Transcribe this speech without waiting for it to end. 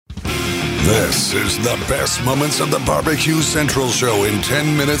This is the best moments of the BBQ Central Show in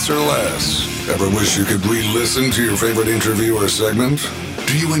 10 minutes or less. Ever wish you could re-listen to your favorite interview or segment?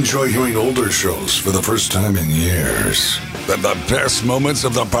 Do you enjoy hearing older shows for the first time in years? Then the best moments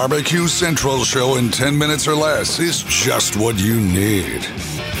of the BBQ Central Show in 10 minutes or less is just what you need.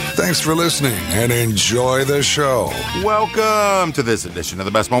 Thanks for listening and enjoy the show. Welcome to this edition of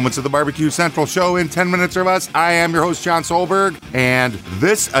the best moments of the BBQ Central Show in 10 minutes or less. I am your host, John Solberg, and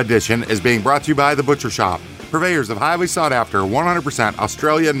this edition is being brought to you by The Butcher Shop, purveyors of highly sought after 100%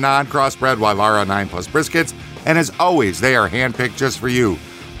 Australian non-crossbred Wylara 9 Plus briskets, and as always, they are handpicked just for you.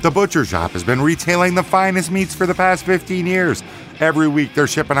 The Butcher Shop has been retailing the finest meats for the past 15 years. Every week, they're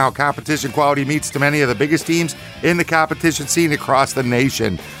shipping out competition quality meats to many of the biggest teams in the competition scene across the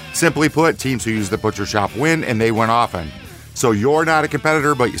nation. Simply put, teams who use the Butcher Shop win, and they win often. So you're not a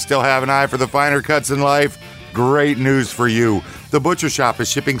competitor, but you still have an eye for the finer cuts in life? Great news for you. The Butcher Shop is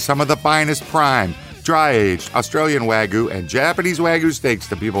shipping some of the finest prime, dry-aged Australian Wagyu and Japanese Wagyu steaks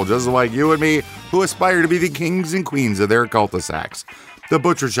to people just like you and me who aspire to be the kings and queens of their cul-de-sacs. The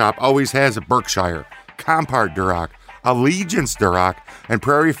Butcher Shop always has a Berkshire, Compart Duroc, Allegiance Duroc, and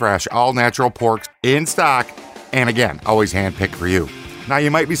Prairie Fresh all-natural porks in stock, and again, always hand-picked for you. Now,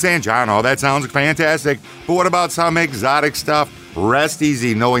 you might be saying, John, oh, that sounds fantastic, but what about some exotic stuff? Rest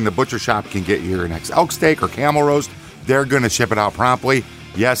easy knowing the Butcher Shop can get you your next elk steak or camel roast. They're going to ship it out promptly.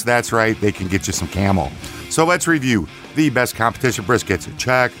 Yes, that's right, they can get you some camel. So let's review the best competition briskets.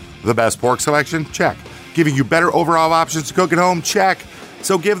 Check. The best pork selection? Check. Giving you better overall options to cook at home? Check.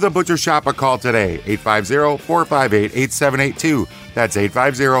 So give the Butcher Shop a call today, 850-458-8782. That's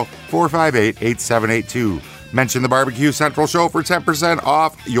 850-458-8782. Mention the BBQ Central Show for 10%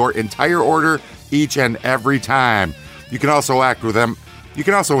 off your entire order each and every time. You can also interact with them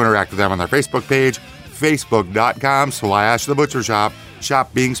on their Facebook page, facebook.com/The Butcher Shop,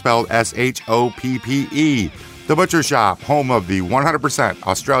 shop being spelled SHOPPE. The Butcher Shop, home of the 100%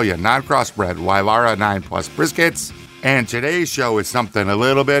 Australian non-crossbred Wylara 9 Plus briskets. And today's show is something a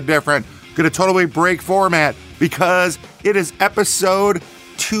little bit different. Gonna totally break format because it is episode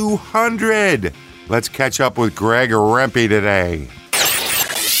 200. Let's catch up with Greg Rempe today.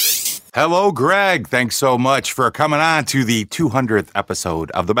 Hello, Greg. Thanks so much for coming on to the 200th episode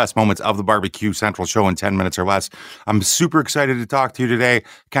of the best moments of the BBQ Central Show in 10 minutes or less. I'm super excited to talk to you today,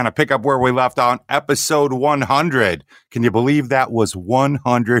 kind of pick up where we left on episode 100. Can you believe that was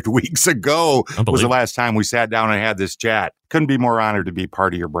 100 weeks ago? Was the last time we sat down and had this chat. Couldn't be more honored to be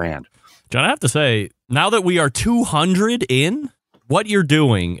part of your brand. John, I have to say, now that we are 200 in, what you're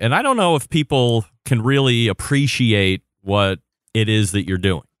doing, and I don't know if people can really appreciate what it is that you're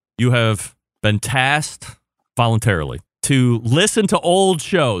doing. You have been tasked voluntarily to listen to old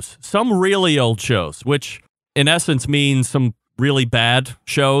shows, some really old shows, which in essence means some really bad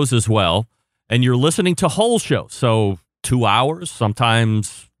shows as well. And you're listening to whole shows, so 2 hours,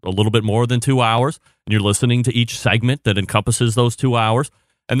 sometimes a little bit more than 2 hours. And you're listening to each segment that encompasses those 2 hours.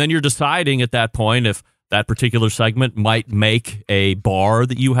 And then you're deciding at that point if that particular segment might make a bar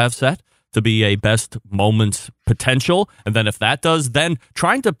that you have set to be a best moments potential. And then if that does, then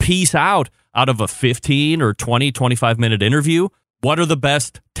trying to piece out of a 15 or 20, 25-minute interview, what are the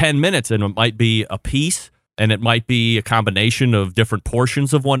best 10 minutes? And it might be a piece, and it might be a combination of different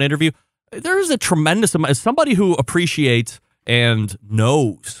portions of one interview. There is a tremendous amount. As somebody who appreciates and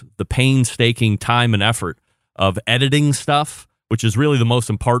knows the painstaking time and effort of editing stuff, which is really the most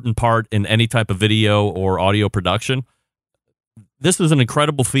important part in any type of video or audio production, this is an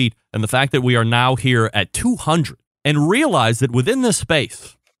incredible feat. And the fact that we are now here at 200 and realize that within this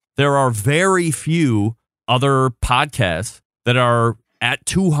space, there are very few other podcasts that are at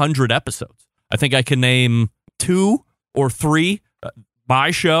 200 episodes. I think I can name 2 or 3.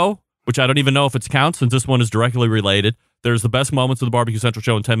 My show, which I don't even know if it counts since this one is directly related. There's the best moments of the BBQ Central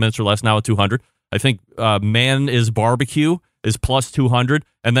Show in 10 minutes or less, now at 200. I think Man is Barbecue is plus 200.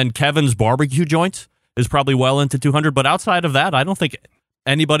 And then Kevin's Barbecue Joints is probably well into 200. But outside of that, I don't think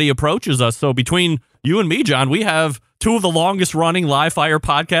anybody approaches us. So between you and me, John, we have 2 of the longest running live fire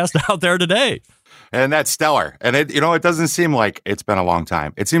podcasts out there today. And that's stellar. And it doesn't seem like it's been a long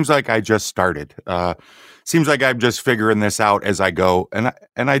time. It seems like I just started. Seems like I'm just figuring this out as I go. And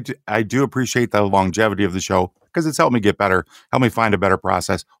I do appreciate the longevity of the show because it's helped me get better, help me find a better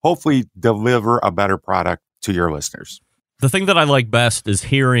process, hopefully deliver a better product to your listeners. The thing that I like best is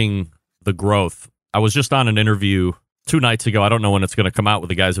hearing the growth. I was just on an interview 2 nights ago. I don't know when it's going to come out with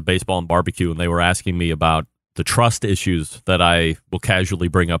the guys at Baseball and Barbecue, and they were asking me about the trust issues that I will casually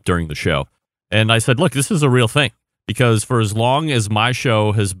bring up during the show. And I said, look, this is a real thing, because for as long as my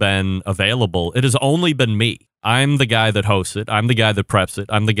show has been available, it has only been me I'm the guy that hosts it. I'm the guy that preps it.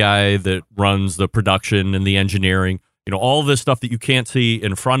 I'm the guy that runs the production and the engineering. All this stuff that you can't see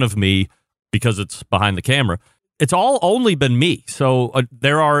in front of me because it's behind the camera. It's all only been me. So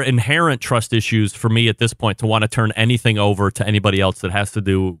there are inherent trust issues for me at this point to want to turn anything over to anybody else that has to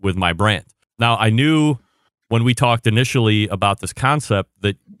do with my brand. Now, I knew when we talked initially about this concept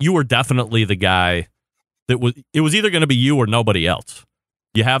that you were definitely the guy it was either going to be you or nobody else.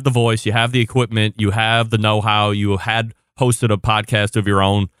 You have the voice, you have the equipment, you have the know-how, you had hosted a podcast of your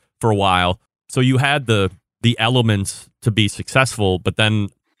own for a while. So you had the elements to be successful, but then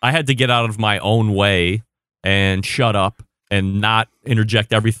I had to get out of my own way and shut up and not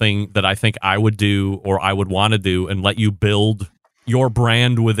interject everything that I think I would do or I would want to do and let you build your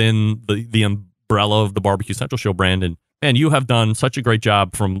brand within the umbrella of the Barbecue Central Show brand. And you have done such a great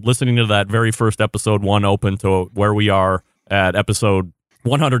job from listening to that very first episode 1 open to where we are at episode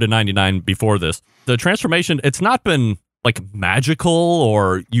 199 before this. The transformation, it's not been like magical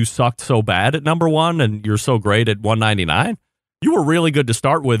or you sucked so bad at number 1 and you're so great at 199. You were really good to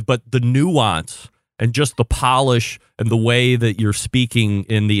start with, but the nuance and just the polish and the way that you're speaking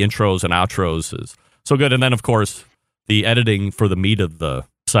in the intros and outros is so good. And then, of course, the editing for the meat of the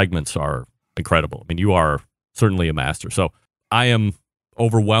segments are incredible. I mean, you are certainly a master. So I am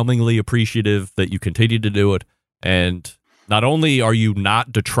overwhelmingly appreciative that you continue to do it. And not only are you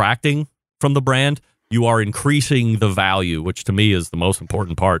not detracting from the brand, you are increasing the value, which to me is the most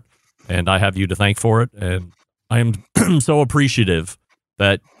important part. And I have you to thank for it. And I am so appreciative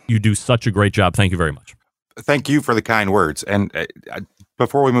that you do such a great job. Thank you very much. Thank you for the kind words. And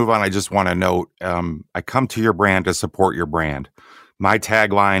before we move on, I just want to note, I come to your brand to support your brand. My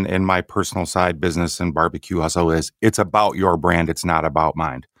tagline in my personal side business and barbecue hustle is, it's about your brand. It's not about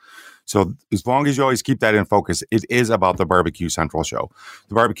mine. So as long as you always keep that in focus, it is about the Barbecue Central Show.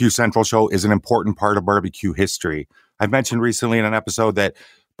 The Barbecue Central Show is an important part of barbecue history. I've mentioned recently in an episode that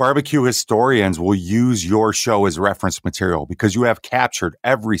barbecue historians will use your show as reference material because you have captured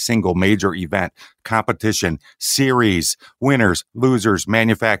every single major event, competition, series, winners, losers,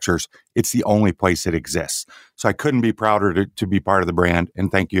 manufacturers. It's the only place it exists. So I couldn't be prouder to be part of the brand.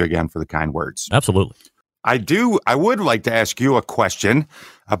 And thank you again for the kind words. Absolutely. I would like to ask you a question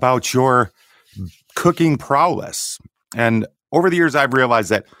about your cooking prowess. And over the years, I've realized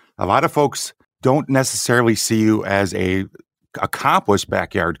that a lot of folks don't necessarily see you as a accomplished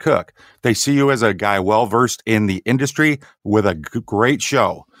backyard cook. They see you as a guy well-versed in the industry with a great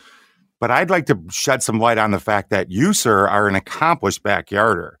show. But I'd like to shed some light on the fact that you, sir, are an accomplished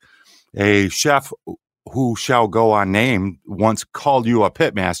backyarder. A chef who shall go unnamed once called you a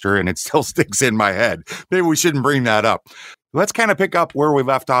pitmaster, and it still sticks in my head. Maybe we shouldn't bring that up. Let's kind of pick up where we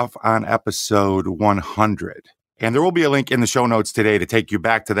left off on episode 100. And there will be a link in the show notes today to take you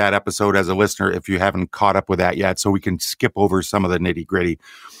back to that episode as a listener if you haven't caught up with that yet, so we can skip over some of the nitty-gritty.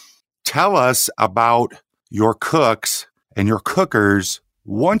 Tell us about your cooks and your cookers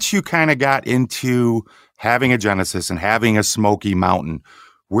once you kind of got into having a Genesis and having a Smoky Mountain.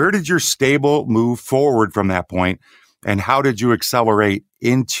 Where did your stable move forward from that point, and how did you accelerate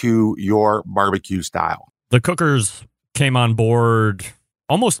into your barbecue style? The cookers came on board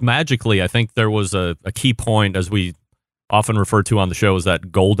almost magically. I think there was a key point, as we often refer to on the show, is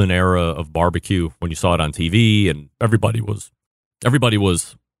that golden era of barbecue when you saw it on TV and everybody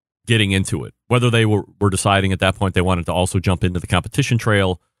was getting into it. Whether they were deciding at that point they wanted to also jump into the competition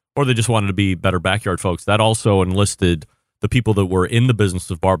trail or they just wanted to be better backyard folks, that also enlisted the people that were in the business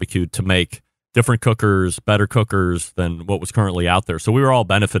of barbecue to make different cookers, better cookers than what was currently out there. So we were all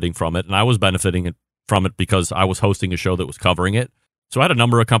benefiting from it, and I was benefiting from it because I was hosting a show that was covering it. So I had a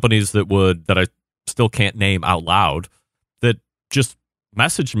number of companies that I still can't name out loud that just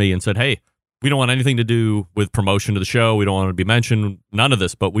messaged me and said, hey, we don't want anything to do with promotion of the show. We don't want to be mentioned, none of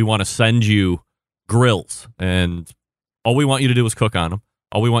this, but we want to send you grills, and all we want you to do is cook on them.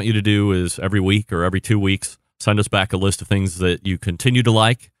 All we want you to do is every week or every 2 weeks, send us back a list of things that you continue to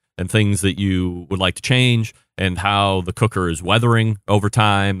like and things that you would like to change and how the cooker is weathering over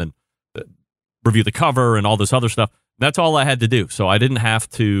time, and review the cover and all this other stuff. That's all I had to do. So I didn't have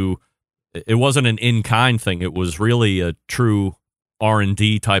to, it wasn't an in-kind thing. It was really a true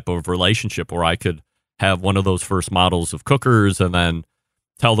R&D type of relationship where I could have one of those first models of cookers and then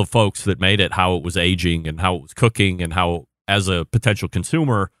tell the folks that made it how it was aging and how it was cooking and how, as a potential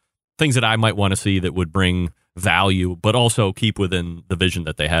consumer, things that I might want to see that would bring value, but also keep within the vision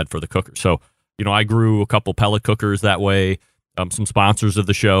that they had for the cooker. So, I grew a couple pellet cookers that way. Some sponsors of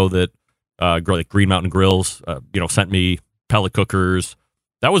the show that, like Green Mountain Grills, sent me pellet cookers.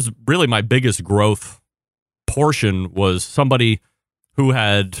 That was really my biggest growth portion, was somebody who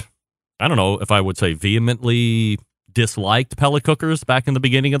had I don't know if I would say vehemently disliked pellet cookers back in the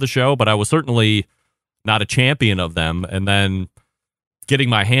beginning of the show, but I was certainly not a champion of them. And then getting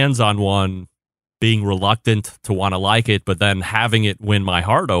my hands on one, being reluctant to want to like it, but then having it win my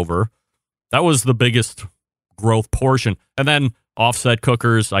heart over, that was the biggest growth portion. And then offset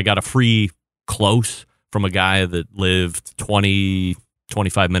cookers, I got a free close from a guy that lived 20,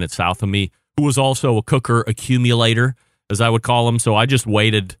 25 minutes south of me, who was also a cooker accumulator, as I would call him. So I just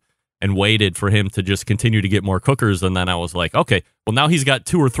waited and waited for him to just continue to get more cookers. And then I was like, okay, well, now he's got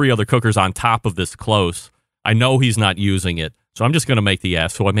 2 or 3 other cookers on top of this close. I know he's not using it, so I'm just going to make the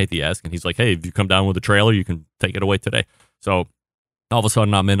ask. So I made the ask, and he's like, hey, if you come down with a trailer, you can take it away today. So all of a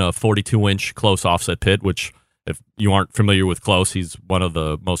sudden, I'm in a 42-inch close offset pit, which, if you aren't familiar with Close, he's one of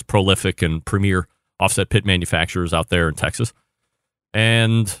the most prolific and premier offset pit manufacturers out there in Texas.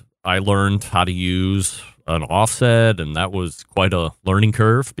 And I learned how to use an offset, and that was quite a learning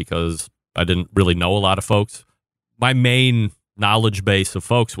curve because I didn't really know a lot of folks. My main knowledge base of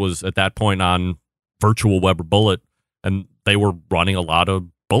folks was at that point on virtual Weber Bullet, and they were running a lot of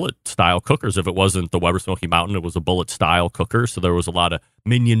bullet style cookers. If it wasn't the Weber Smoky Mountain, it was a bullet style cooker. So there was a lot of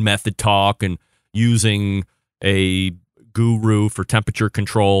minion method talk and using a guru for temperature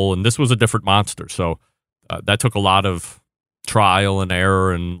control. And this was a different monster. So that took a lot of trial and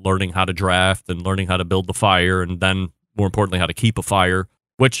error and learning how to draft and learning how to build the fire. And then more importantly, how to keep a fire,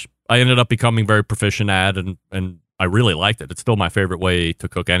 which I ended up becoming very proficient at. And I really liked it. It's still my favorite way to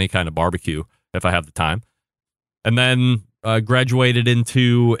cook any kind of barbecue if I have the time. And then graduated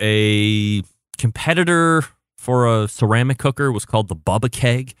into a competitor for a ceramic cooker. It was called the Bubba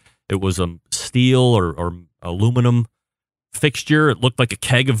Keg. It was a steel or aluminum fixture. It looked like a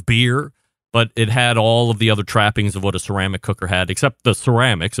keg of beer, but it had all of the other trappings of what a ceramic cooker had, except the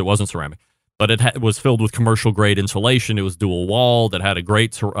ceramics. It wasn't ceramic, but it was filled with commercial grade insulation. It was dual walled. It had a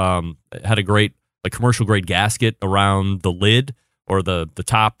great commercial grade gasket around the lid or the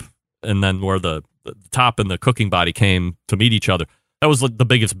top, and then where the top and the cooking body came to meet each other. That was the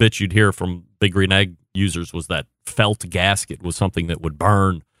biggest bitch you'd hear from Big Green Egg users, was that felt gasket was something that would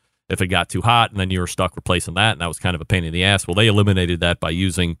burn if it got too hot, and then you were stuck replacing that, and that was kind of a pain in the ass. Well, they eliminated that by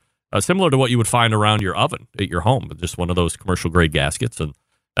using similar to what you would find around your oven at your home, just one of those commercial grade gaskets, and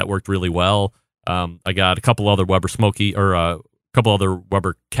that worked really well. I got a couple other Weber Smoky, or a couple other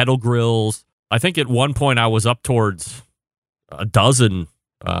Weber kettle grills. I think at one point I was up towards a dozen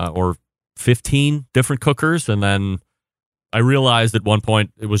or 15 different cookers, and then I realized at one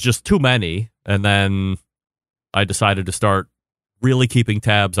point it was just too many, and then I decided to start really keeping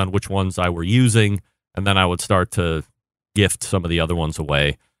tabs on which ones I were using, and then I would start to gift some of the other ones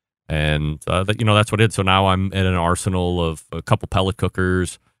away, and that's what it is. So now I'm in an arsenal of a couple pellet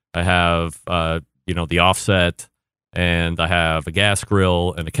cookers. I have the offset, and I have a gas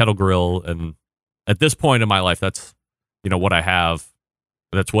grill and a kettle grill, and at this point in my life, that's what I have.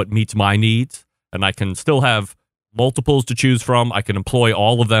 That's what meets my needs, and I can still have multiples to choose from. I can employ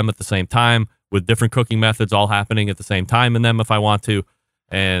all of them at the same time with different cooking methods all happening at the same time in them if I want to,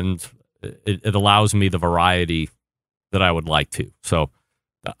 and it allows me the variety that I would like to. So,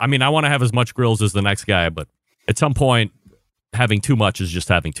 I mean, I want to have as much grills as the next guy, but at some point, having too much is just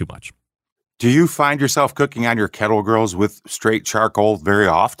having too much. Do you find yourself cooking on your kettle grills with straight charcoal very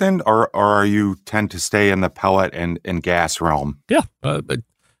often, or are you tend to stay in the pellet and gas realm? Yeah, I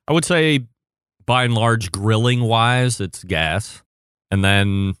would say by and large, grilling wise, it's gas, and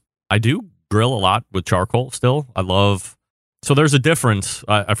then I do grill a lot with charcoal. Still, So there's a difference.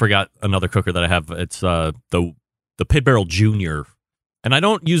 I forgot another cooker that I have. It's the Pit Barrel Junior, and I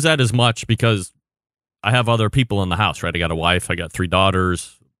don't use that as much because I have other people in the house. Right, I got a wife. I got 3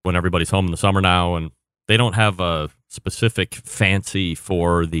 daughters. When everybody's home in the summer now, and they don't have a specific fancy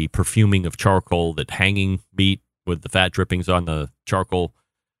for the perfuming of charcoal that hanging meat with the fat drippings on the charcoal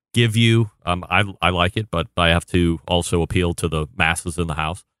give you. I like it, but I have to also appeal to the masses in the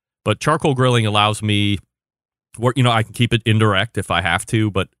house. But charcoal grilling allows me where, I can keep it indirect if I have to,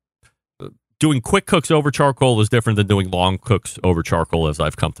 but doing quick cooks over charcoal is different than doing long cooks over charcoal, as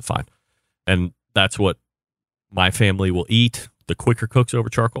I've come to find. And that's what my family will eat, the quicker cooks over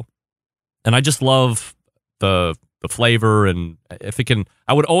charcoal. And I just love the flavor, and if it can,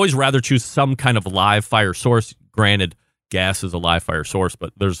 I would always rather choose some kind of live fire source. Granted, gas is a live fire source,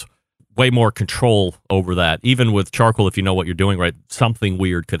 but there's way more control over that. Even with charcoal, if you know what you're doing right, something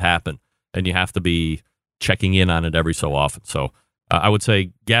weird could happen, and you have to be checking in on it every so often. So I would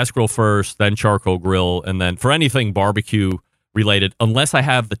say gas grill first, then charcoal grill, and then for anything barbecue related, unless I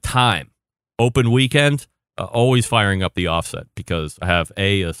have the time, open weekend, always firing up the offset, because I have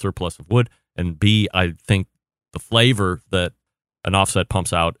a surplus of wood, and B, I think the flavor that an offset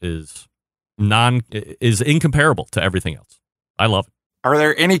pumps out is is incomparable to everything else. I love it. Are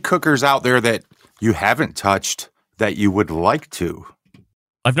there any cookers out there that you haven't touched that you would like to?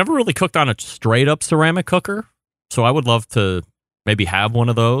 I've never really cooked on a straight up ceramic cooker, so I would love to maybe have one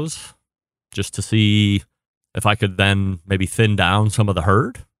of those just to see if I could then maybe thin down some of the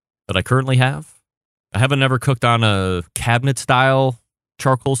herd that I currently have. I haven't ever cooked on a cabinet style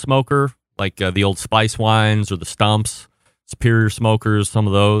charcoal smoker like the old Spice Wines or the Stumps, Superior Smokers, some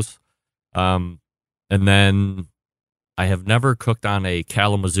of those. And then I have never cooked on a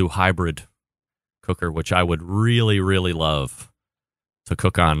Kalamazoo hybrid cooker, which I would really, really love to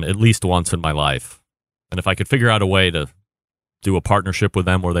cook on at least once in my life. And if I could figure out a way to do a partnership with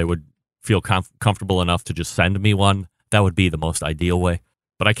them where they would feel comfortable enough to just send me one, that would be the most ideal way.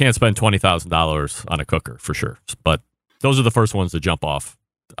 But I can't spend $20,000 on a cooker for sure. But those are the first ones to jump off.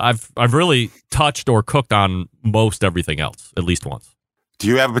 I've really touched or cooked on most everything else, at least once. Do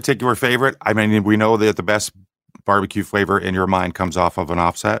you have a particular favorite? I mean, we know that the best barbecue flavor in your mind comes off of an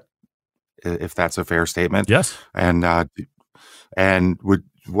offset, if that's a fair statement. Yes. And from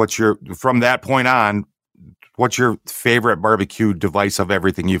that point on, what's your favorite barbecue device of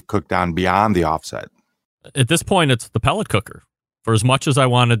everything you've cooked on beyond the offset? At this point, it's the pellet cooker. For as much as I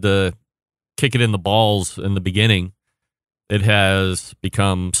wanted to kick it in the balls in the beginning, it has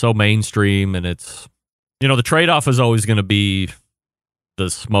become so mainstream, and it's, the trade-off is always going to be the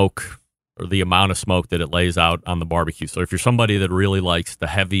smoke or the amount of smoke that it lays out on the barbecue. So if you're somebody that really likes the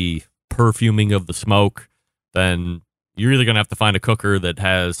heavy perfuming of the smoke, then you're either going to have to find a cooker that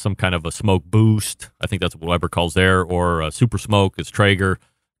has some kind of a smoke boost. I think that's what Weber calls there, or a super smoke is Traeger.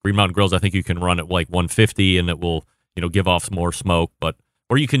 Green Mountain Grills, I think you can run it like 150 and it will, give off some more smoke.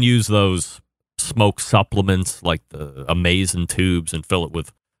 Or you can use those smoke supplements like the Amazing tubes and fill it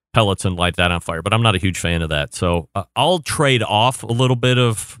with pellets and light that on fire. But I'm not a huge fan of that. So I'll trade off a little bit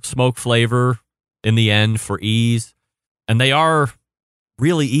of smoke flavor in the end for ease. And they are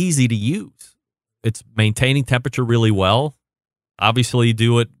really easy to use. It's maintaining temperature really well. Obviously,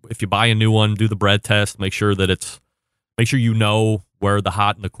 do it if you buy a new one, do the bread test, make sure you know where the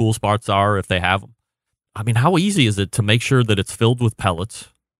hot and the cool spots are if they have them. I mean, how easy is it to make sure that it's filled with pellets,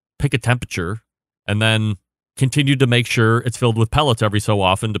 pick a temperature, and then continue to make sure it's filled with pellets every so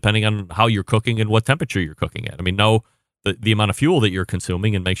often, depending on how you're cooking and what temperature you're cooking at. I mean, know the amount of fuel that you're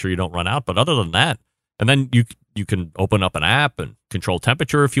consuming and make sure you don't run out. But other than that, and then you can open up an app and control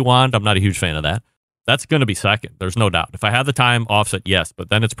temperature if you want. I'm not a huge fan of that. That's going to be second. There's no doubt. If I have the time, offset, yes. But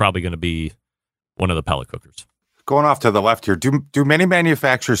then it's probably going to be one of the pellet cookers. Going off to the left here, do many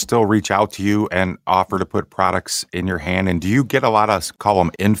manufacturers still reach out to you and offer to put products in your hand? And do you get a lot of, call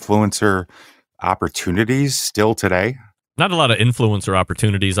them influencer opportunities still today? Not a lot of influencer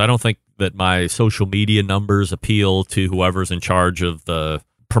opportunities. I don't think that my social media numbers appeal to whoever's in charge of the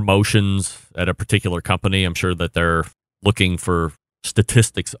promotions at a particular company. I'm sure that they're looking for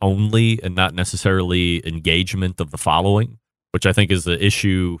statistics only and not necessarily engagement of the following, which I think is the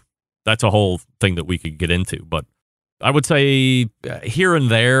issue. That's a whole thing that we could get into. But I would say here and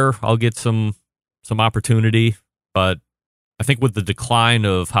there, I'll get some opportunity. But I think with the decline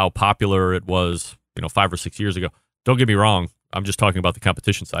of how popular it was, 5 or 6 years ago, don't get me wrong, I'm just talking about the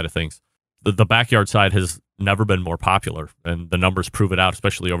competition side of things. The backyard side has never been more popular, and the numbers prove it out,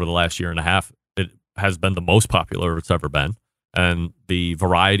 especially over the last year and a half. It has been the most popular it's ever been. And the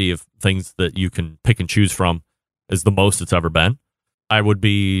variety of things that you can pick and choose from is the most it's ever been. I would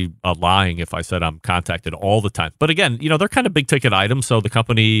be lying if I said I'm contacted all the time. But again, they're kind of big ticket items, so the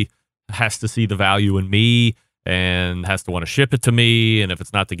company has to see the value in me and has to want to ship it to me. And if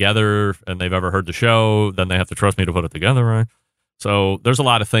it's not together and they've ever heard the show, then they have to trust me to put it together, right? So there's a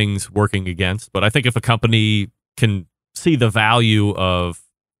lot of things working against. But I think if a company can see the value of,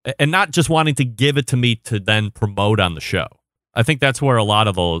 and not just wanting to give it to me to then promote on the show, I think that's where a lot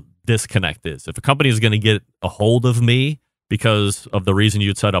of the disconnect is. If a company is going to get a hold of me because of the reason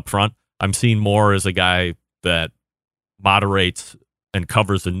you'd said up front, I'm seen more as a guy that moderates and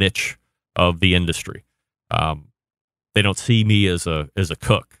covers a niche of the industry. They don't see me as a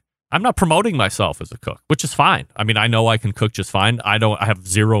cook. I'm not promoting myself as a cook, which is fine. I mean, I know I can cook just fine. I have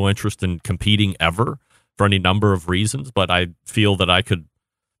zero interest in competing ever for any number of reasons, but I feel that I could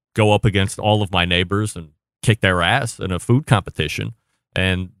go up against all of my neighbors and kick their ass in a food competition.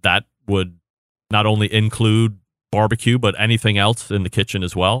 And that would not only include barbecue, but anything else in the kitchen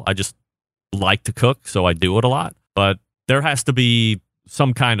as well. I just like to cook, so I do it a lot. But there has to be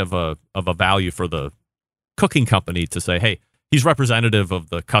some kind of a value for the cooking company to say, hey, he's representative of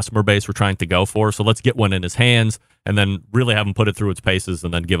the customer base we're trying to go for, so let's get one in his hands and then really have him put it through its paces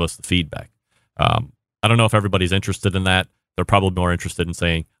and then give us the feedback. I don't know if everybody's interested in that. They're probably more interested in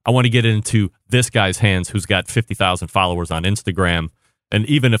saying, I want to get into this guy's hands who's got 50,000 followers on Instagram. And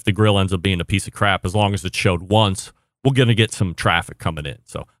even if the grill ends up being a piece of crap, as long as it's showed once, we're going to get some traffic coming in.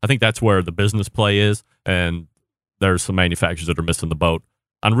 So I think that's where the business play is. And there's some manufacturers that are missing the boat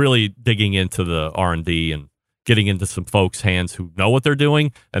on really digging into the R&D and getting into some folks' hands who know what they're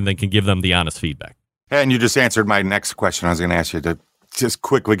doing and then can give them the honest feedback. And you just answered my next question. I was going to ask you to just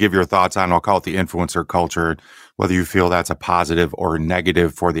quickly give your thoughts on, I'll call it the influencer culture, whether you feel that's a positive or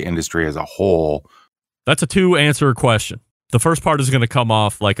negative for the industry as a whole. That's a 2-answer question. The first part is going to come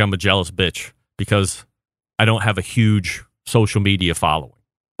off like I'm a jealous bitch because I don't have a huge social media following.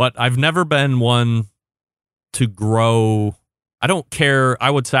 But I've never been one to grow. I don't care. I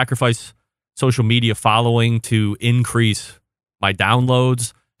would sacrifice social media following to increase my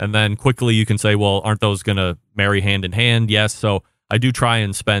downloads. And then quickly you can say, well, aren't those going to marry hand in hand? Yes. So I do try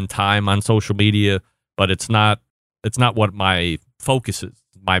and spend time on social media, but it's not what my focus is.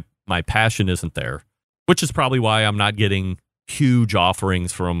 My passion isn't there, which is probably why I'm not getting huge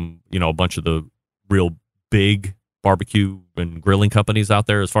offerings from, a bunch of the real big barbecue and grilling companies out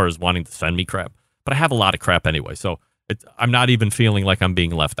there as far as wanting to send me crap. But I have a lot of crap anyway, so I'm not even feeling like I'm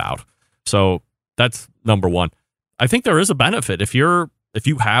being left out. So that's number one. I think there is a benefit if you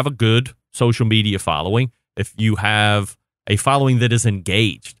have a good social media following, if you have a following that is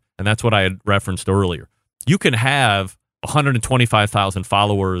engaged, and that's what I had referenced earlier. You can have 125,000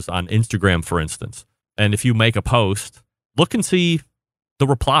 followers on Instagram, for instance, and if you make a post, look and see the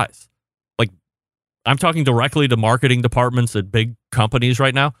replies. Like, I'm talking directly to marketing departments at big companies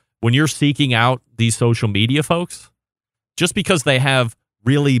right now. When you're seeking out these social media folks, just because they have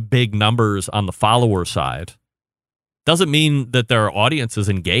really big numbers on the follower side doesn't mean that their audience is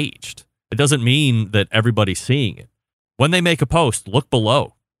engaged. It doesn't mean that everybody's seeing it. When they make a post, look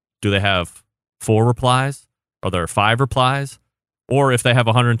below. Do they have 4 replies? Are there 5 replies? Or if they have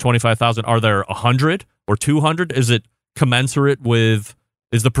 125,000, are there 100 or 200? Is the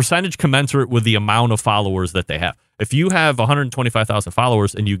percentage commensurate with the amount of followers that they have? If you have 125,000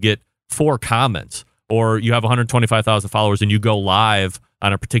 followers and you get 4 comments, or you have 125,000 followers and you go live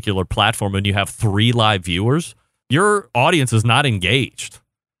on a particular platform and you have 3 live viewers, your audience is not engaged.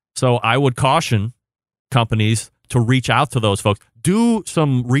 So I would caution companies to reach out to those folks. Do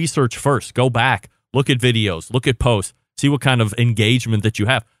some research first. Go back, look at videos, look at posts, see what kind of engagement that you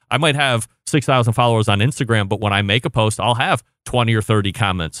have. I might have 6,000 followers on Instagram, but when I make a post, I'll have 20 or 30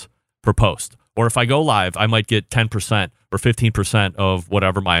 comments per post. Or if I go live, I might get 10% or 15% of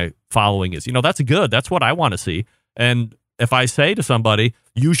whatever my following is. That's good. That's what I want to see. And if I say to somebody,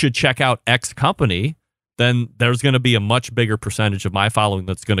 you should check out X company, then there's going to be a much bigger percentage of my following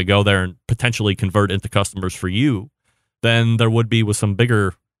that's going to go there and potentially convert into customers for you than there would be with some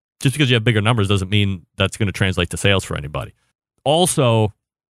bigger. Just because you have bigger numbers doesn't mean that's going to translate to sales for anybody. Also,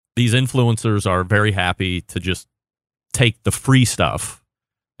 these influencers are very happy to just take the free stuff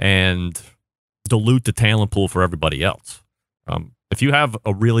and dilute the talent pool for everybody else. If you have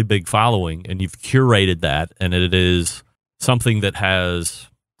a really big following and you've curated that and it is something that has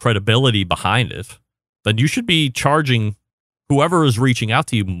credibility behind it, then you should be charging whoever is reaching out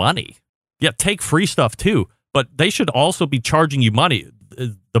to you money. Yeah, take free stuff too, but they should also be charging you money.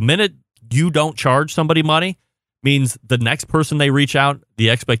 The minute you don't charge somebody money means the next person they reach out, the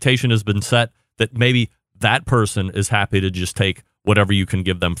expectation has been set that maybe that person is happy to just take whatever you can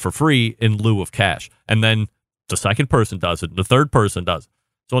give them for free in lieu of cash. And then the second person does it, the third person does it.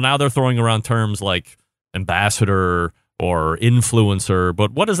 So now they're throwing around terms like ambassador or influencer,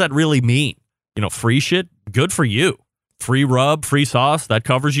 but what does that really mean? Free shit, good for you. Free rub, free sauce, that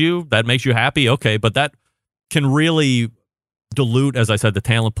covers you, that makes you happy, okay, but that can really dilute, as I said, the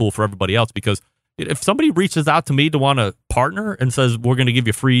talent pool for everybody else, because if somebody reaches out to me to want to partner and says, we're going to give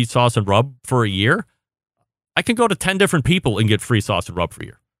you free sauce and rub for a year, I can go to 10 different people and get free sauce and rub for a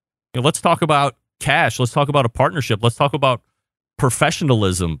year. Let's talk about cash. Let's talk about a partnership. Let's talk about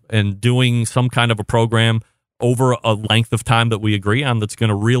professionalism and doing some kind of a program over a length of time that we agree on that's going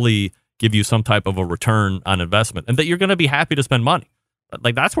to really give you some type of a return on investment and that you're going to be happy to spend money.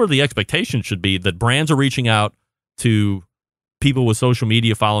 Like, that's where the expectation should be, that brands are reaching out to people with social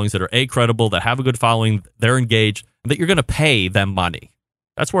media followings that are credible, that have a good following, they're engaged, and that you're going to pay them money.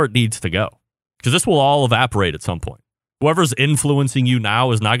 That's where it needs to go, because this will all evaporate at some point. Whoever's influencing you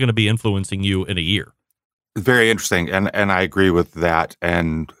now is not going to be influencing you in a year. Very interesting, and I agree with that.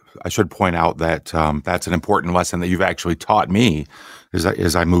 And I should point out that that's an important lesson that you've actually taught me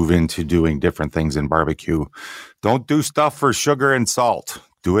as I move into doing different things in barbecue. Don't do stuff for sugar and salt.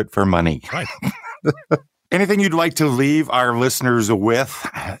 Do it for money. Right. Anything you'd like to leave our listeners with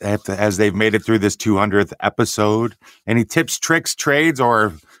as they've made it through this 200th episode? Any tips, tricks, trades,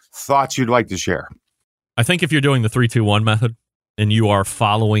 or thoughts you'd like to share? I think if you're doing the 3-2-1 method and you are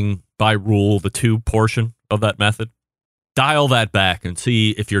following by rule the 2 portion of that method, dial that back and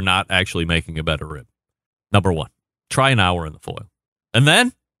see if you're not actually making a better rib. Number 1, try an hour in the foil. And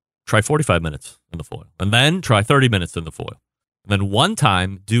then try 45 minutes in the foil. And then try 30 minutes in the foil. And then one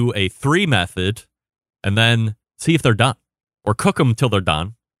time do a 3 method and then see if they're done. Or cook them till they're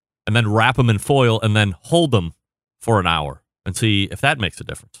done. And then wrap them in foil and then hold them for an hour and see if that makes a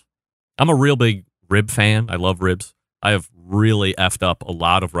difference. I'm a real big rib fan. I love ribs. I have really effed up a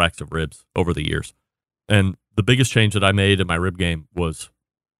lot of racks of ribs over the years. And the biggest change that I made in my rib game was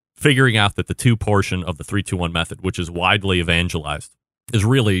figuring out that the 2 portion of the 3-2-1 method, which is widely evangelized, is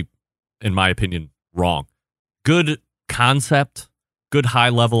really, in my opinion, wrong. Good concept, good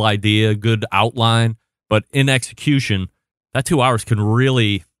high-level idea, good outline, but in execution, that 2 hours can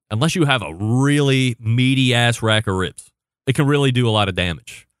really, unless you have a really meaty-ass rack of ribs, it can really do a lot of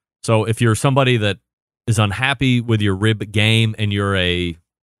damage. So if you're somebody that is unhappy with your rib game and you're a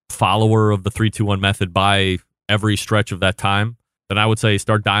follower of the 3-2-1 method by every stretch of that time, then I would say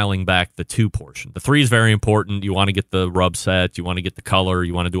start dialing back the 2 portion. The 3 is very important. You want to get the rub set, you want to get the color,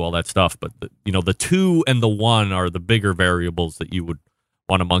 you want to do all that stuff. But the 2 and the 1 are the bigger variables that you would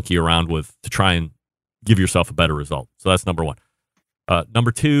want to monkey around with to try and give yourself a better result. So that's number 1.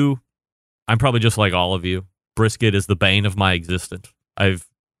 Number 2, I'm probably just like all of you. Brisket is the bane of my existence. I've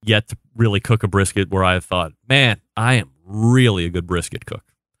yet to really cook a brisket where I've thought, man, I am really a good brisket cook.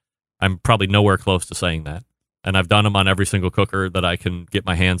 I'm probably nowhere close to saying that. And I've done them on every single cooker that I can get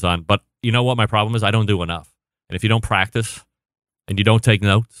my hands on. But you know what my problem is? I don't do enough. And if you don't practice and you don't take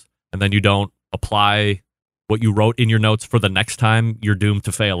notes and then you don't apply what you wrote in your notes for the next time, you're doomed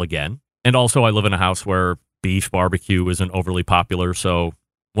to fail again. And also, I live in a house where beef barbecue isn't overly popular. So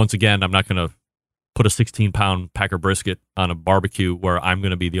once again, I'm not going to put a 16-pound packer brisket on a barbecue where I'm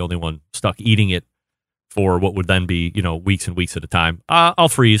going to be the only one stuck eating it for what would then be, weeks and weeks at a time. I'll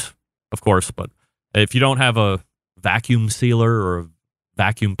freeze, of course, but if you don't have a vacuum sealer or a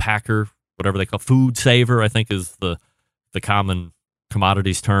vacuum packer, whatever they call food saver, I think is the common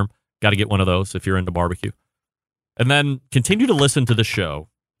commodities term, got to get one of those if you're into barbecue. And then continue to listen to the show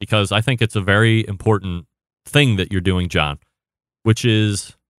because I think it's a very important thing that you're doing, John, which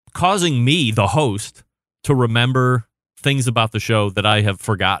is causing me, the host, to remember things about the show that I have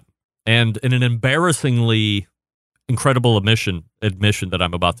forgotten. And in an embarrassingly incredible admission that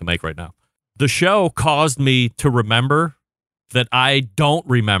I'm about to make right now, the show caused me to remember that I don't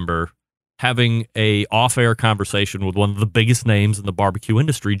remember having a off-air conversation with one of the biggest names in the barbecue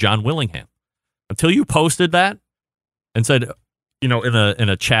industry, John Willingham. Until you posted that and said, in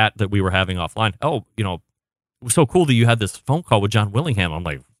a chat that we were having offline, it was so cool that you had this phone call with John Willingham. I'm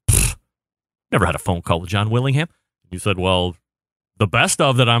like, never had a phone call with John Willingham. You said, well, the best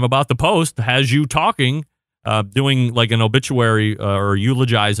of that I'm about to post has you talking, doing like an obituary or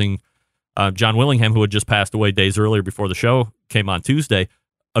eulogizing John Willingham, who had just passed away days earlier before the show came on Tuesday,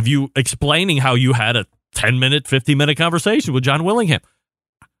 of you explaining how you had a 10-minute, 50-minute conversation with John Willingham.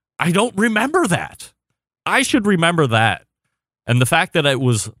 I don't remember that. I should remember that. And the fact that it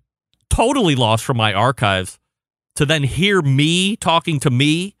was totally lost from my archives to then hear me talking to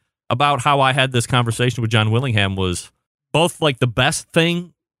me about how I had this conversation with John Willingham was both like the best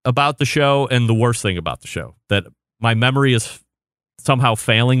thing about the show and the worst thing about the show. That my memory is somehow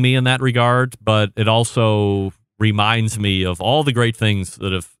failing me in that regard, but it also reminds me of all the great things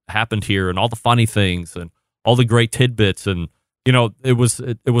that have happened here and all the funny things and all the great tidbits. And, it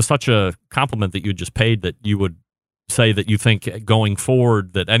was such a compliment that you just paid that you would say that you think going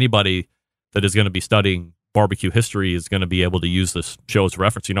forward that anybody that is going to be studying barbecue history is going to be able to use this show as a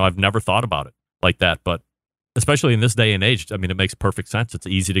reference. I've never thought about it like that, but especially in this day and age, it makes perfect sense. It's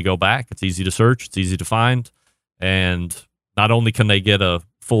easy to go back. It's easy to search. It's easy to find. And not only can they get a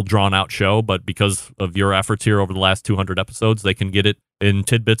full drawn-out show, but because of your efforts here over the last 200 episodes, they can get it in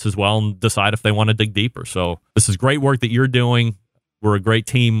tidbits as well and decide if they want to dig deeper. So this is great work that you're doing. We're a great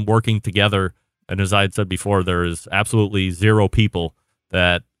team working together. And as I had said before, there is absolutely zero people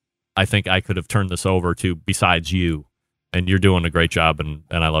that I think I could have turned this over to besides you. And you're doing a great job, and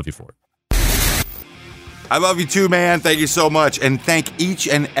I love you for it. I love you too, man. Thank you so much. And thank each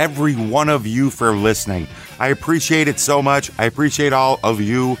and every one of you for listening. I appreciate it so much. I appreciate all of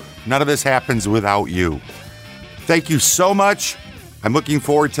you. None of this happens without you. Thank you so much. I'm looking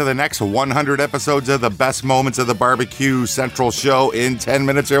forward to the next 100 episodes of the Best Moments of the Barbecue Central Show in 10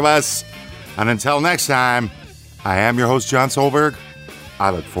 minutes or less. And until next time, I am your host, John Solberg. I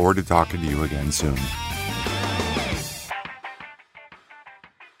look forward to talking to you again soon.